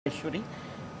Maheshwari,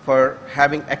 for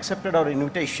having accepted our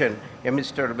invitation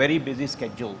amidst our very busy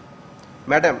schedule.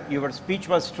 Madam, your speech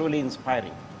was truly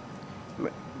inspiring.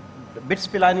 BITS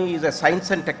Pilani is a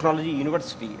science and technology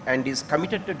university and is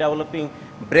committed to developing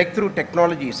breakthrough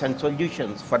technologies and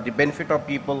solutions for the benefit of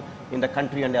people in the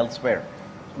country and elsewhere.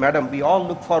 Madam, we all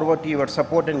look forward to your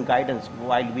support and guidance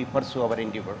while we pursue our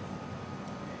endeavor.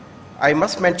 I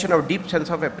must mention our deep sense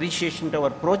of appreciation to our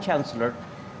Pro-Chancellor,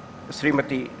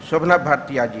 Srimati Shobhana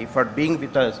Bhartiyaji, for being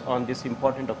with us on this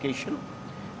important occasion.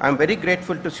 I am very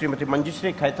grateful to Srimati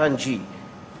Manjushri Khaitanji,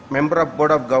 Member of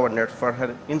Board of Governors, for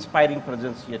her inspiring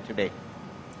presence here today.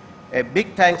 A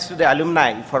big thanks to the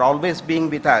alumni for always being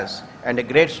with us and a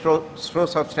great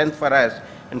source of strength for us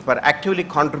and for actively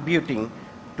contributing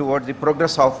towards the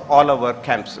progress of all our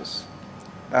campuses.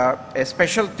 A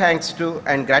special thanks to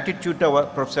and gratitude to our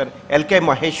Professor L.K.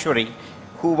 Maheshwari,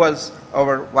 who was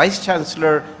our Vice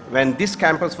Chancellor when this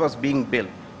campus was being built.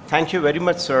 Thank you very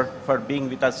much, sir, for being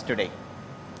with us today.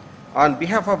 On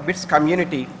behalf of BITS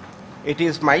community, it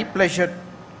is my pleasure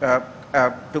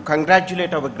to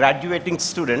congratulate our graduating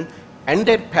students and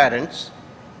their parents,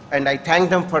 and I thank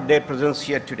them for their presence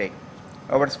here today.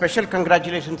 Our special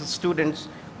congratulations to students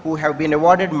who have been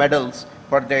awarded medals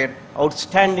for their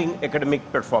outstanding academic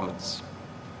performance.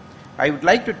 I would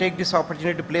like to take this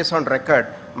opportunity to place on record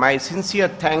my sincere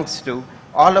thanks to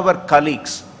all our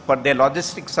colleagues for their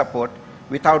logistic support,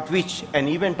 without which an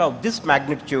event of this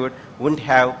magnitude wouldn't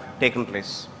have taken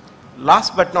place.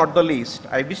 Last but not the least,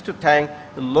 I wish to thank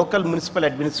the local municipal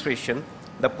administration,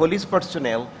 the police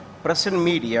personnel, press and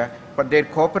media for their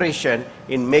cooperation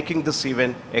in making this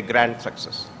event a grand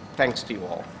success. Thanks to you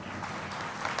all.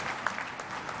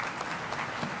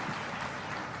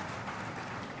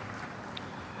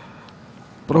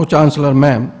 Pro-Chancellor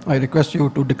Ma'am, I request you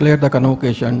to declare the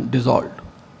convocation dissolved.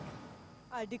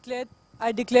 I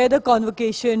declare the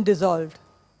convocation dissolved.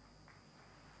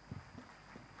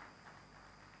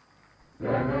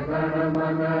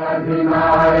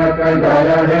 अधिनायक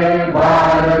जय हे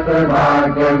भारत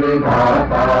भाग्य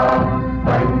विधाता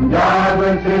पंजाब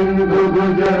सिंधु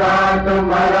गुजरात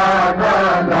मराठा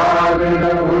द्राविड़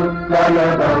उत्कल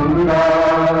गंगा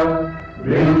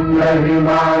विंध्य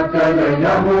हिमाचल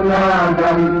यमुना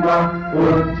गंगा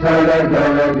उच्छल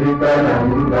जलधि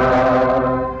तरंगा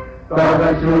तब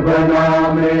शुभ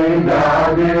नामे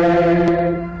जागे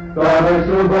तब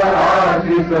शुभ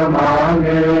आशीष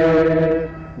मांगे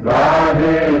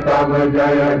गाहे तब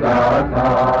जय गाथा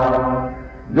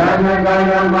जन गण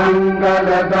मंगल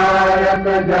दायक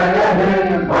जय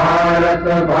हे भारत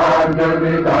भाग्य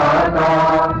विधाता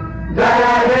जय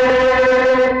हे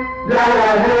जय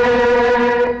हे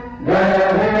जय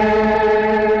हे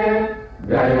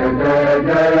जय जय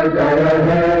जय जय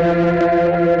हे।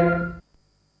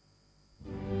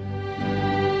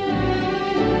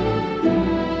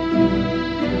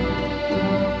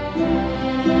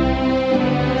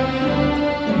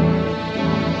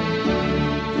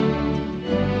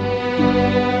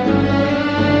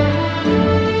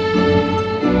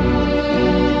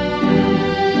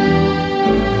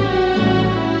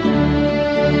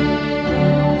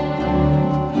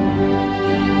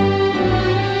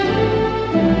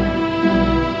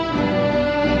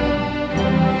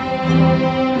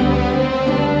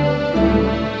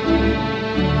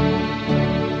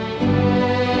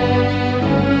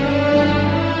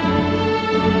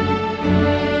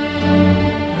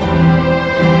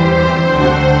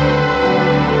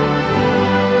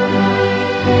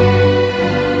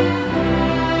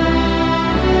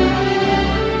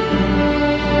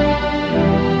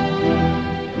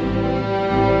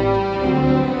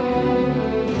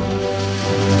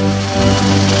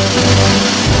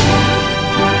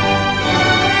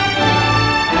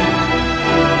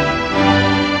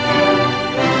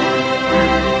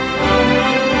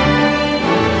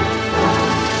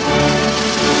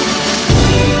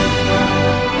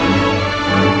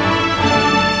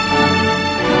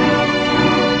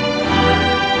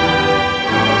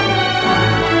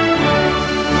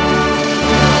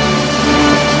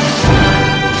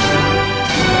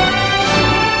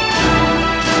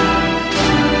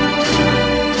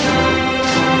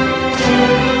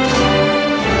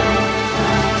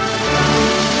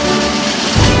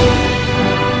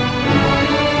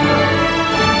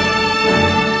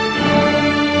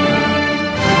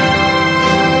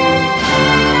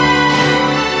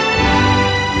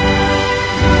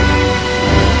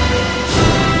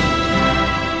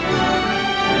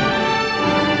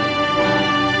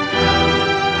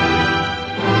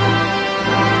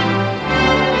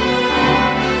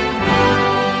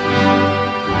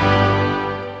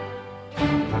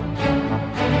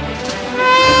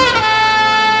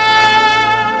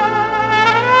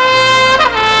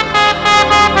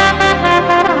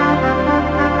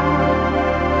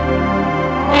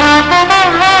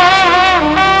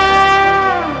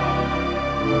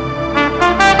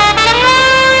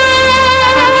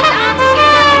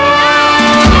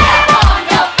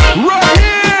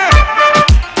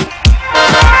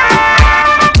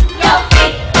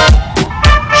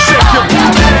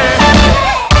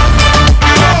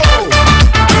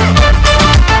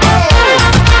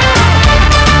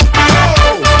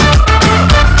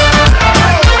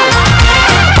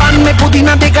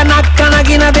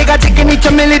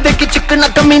 चमेली देखी चिकना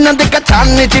कमीना देखा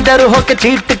छानने ची डर होके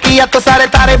चीट किया तो सारे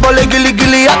तारे बोले गिली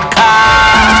गिली अक्खा।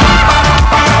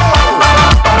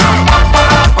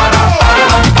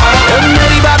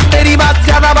 तेरी बात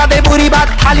ज्यादा बातें बुरी बात,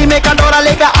 थाली में कटोरा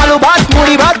लेकर आलू भात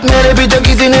मूड़ी भात। मेरे भी जो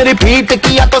किसी ने रिपीट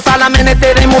किया तो साला मैंने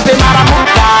तेरे मुंह पे मारा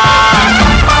मुक्का।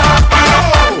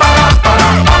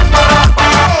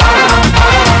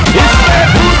 इसमें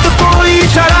भूत कोई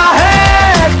चढ़ा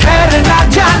है खैर ना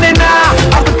जाने ना,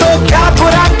 अब तो क्या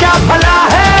बुरा क्या भला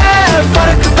है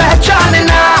फर्क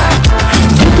पहचानना।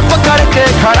 भूत पकड़ के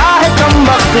खड़ा है कम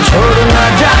वक्त छोड़ना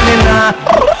जाने ना।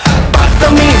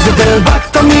 बदतमीज दिल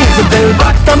बदतमीज दिल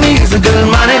बदतमीज दिल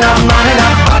माने ना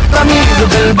बदतमीज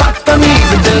दिल बदतमीज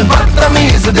दिल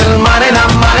बदतमीज दिल माने ना।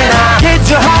 ये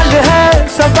जो हाल है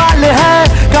सवाल है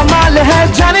कमाल है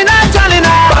जाने ना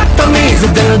बदतमीज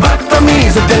दिल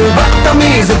बदतमीज दिल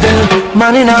बदतमीज दिल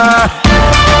माने ना।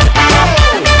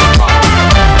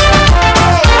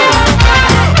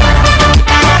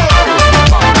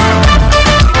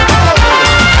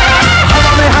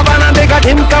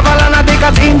 ढिमका वाला ना देखा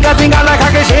सीन का सिंगाला खा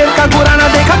के शेर का गुरा ना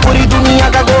देखा। पूरी दुनिया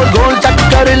का गोल गोल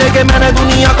चक्कर लेके मैंने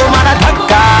दुनिया को मारा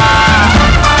धक्का।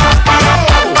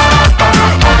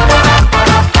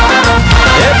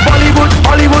 Bollywood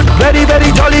Hollywood very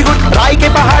very jolly good, राय के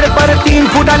पहाड़ पर 3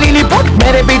 फुटा लीली पुट।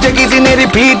 मेरे पीछे किसी ने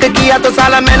रिपीट किया तो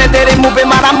साला मैंने तेरे मुंह पे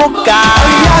मारा मुक्का।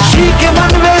 अय्याशी के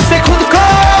मनवे से खुद को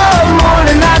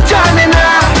मोड़ना जाने ना,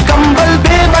 कंबल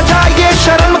बेवजह ये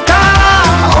शर्म का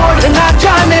ओढ़ना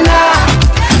जाने ना।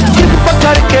 जिद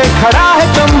पकड़ के खड़ा है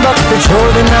कम वक्त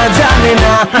छोड़ना जाने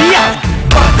ना।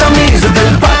 बदतमीज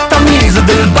दिल बदतमीज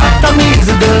दिल बदतमीज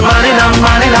दिल माने ना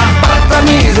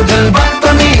बदतमीज दिल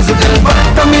बदतमीज दिल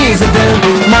बदतमीज दिल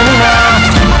माने ना।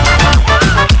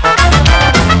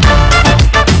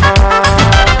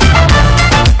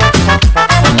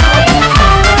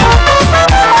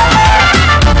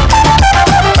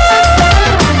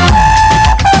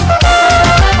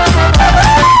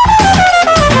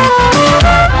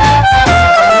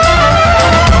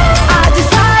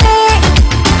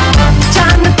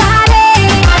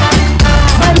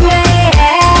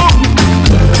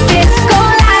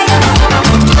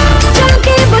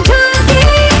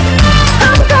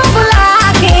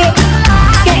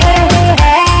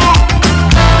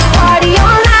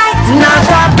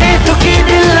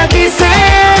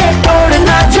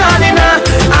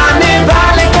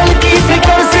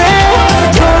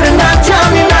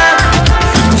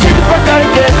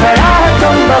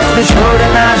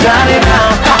 छोड़ना जाने ना।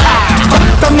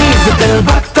 बदतमीज दिल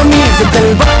बदतमीज दिल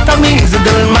बदतमीज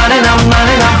दिल माने ना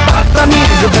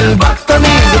बदतमीज दिल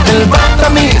बदतमीज दिल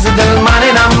बदतमीज दिल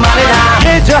माने ना।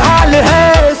 ये जो हाल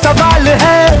है सवाल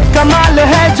है कमाल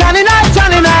है जाने ना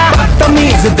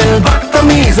बदतमीज दिल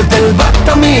बदतमीज दिल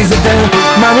बदतमीज दिल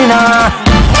माने ना।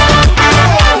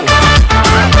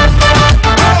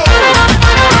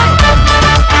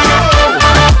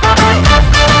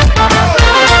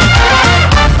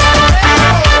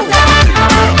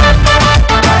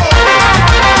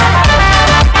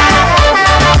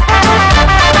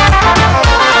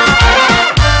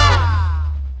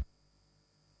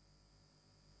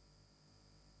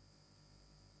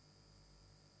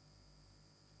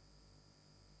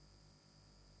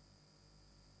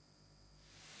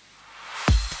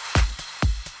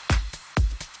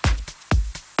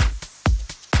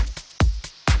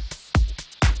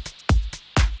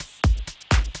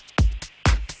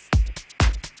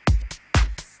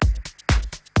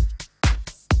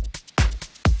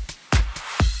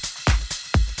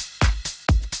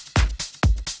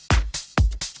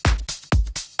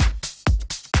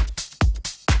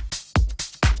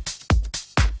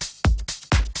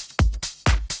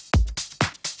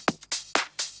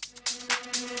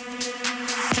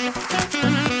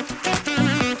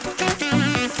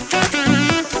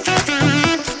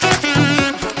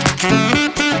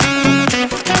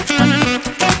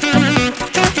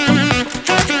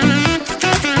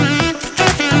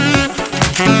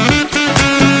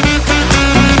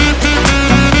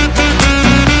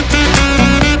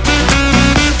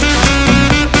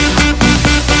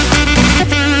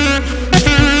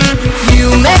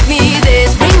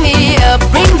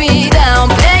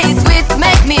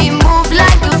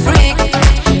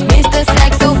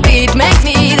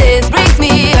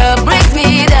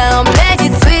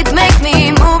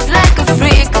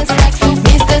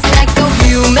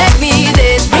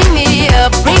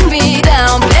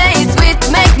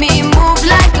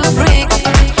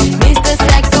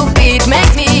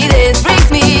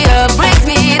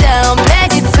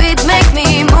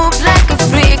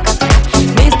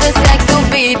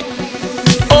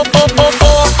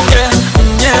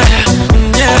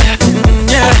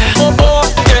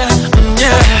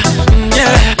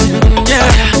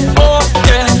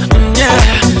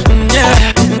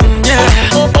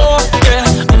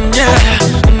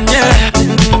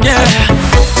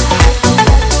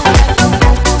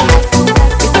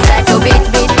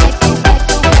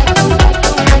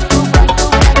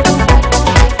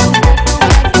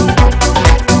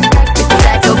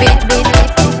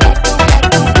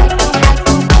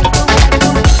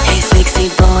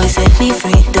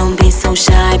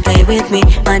 me,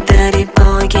 my dirty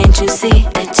boy, can't you see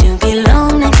that you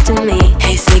belong next to me?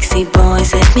 Hey sexy boy,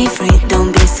 set me free,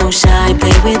 don't be so shy,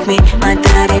 play with me, my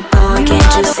dirty boy,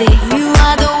 can't you see? You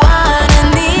are the one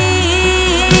I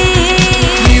need.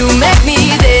 You make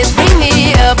me this, bring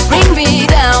me up, bring me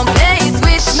down, play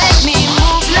switch, make me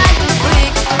move like a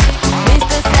freak.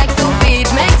 Mr. Saxo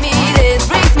beat makes me this,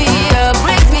 brings me up,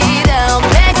 brings me down,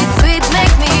 play sweet,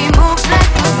 makes me move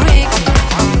like a freak.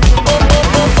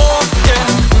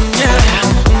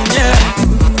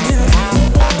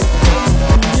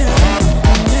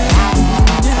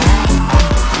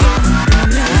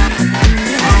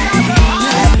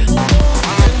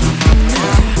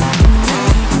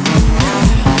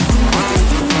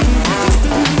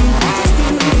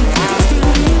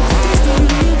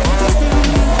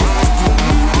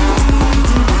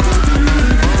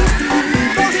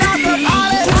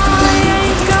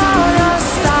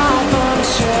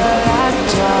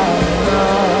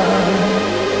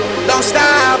 Don't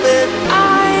stop it.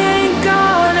 I ain't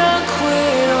gonna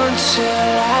quit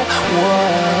until I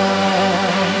won.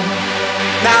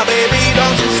 Now baby,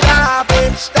 don't you stop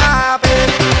it, stop it.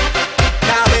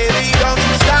 Now baby, don't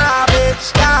you stop it,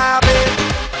 stop it.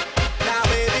 Now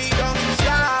baby, don't you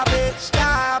stop it,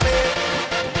 stop it.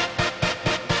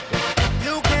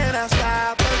 You cannot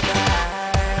stop the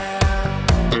time.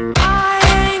 I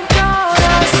ain't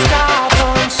gonna stop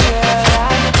until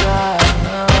I'm done.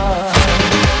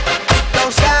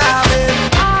 Don't stop it.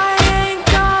 I ain't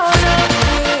gonna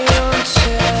quit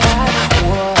until I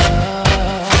won.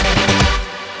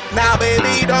 Now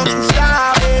baby, don't you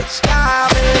stop it,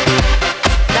 stop it.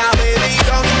 Now baby,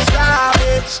 don't you stop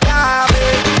it, stop it.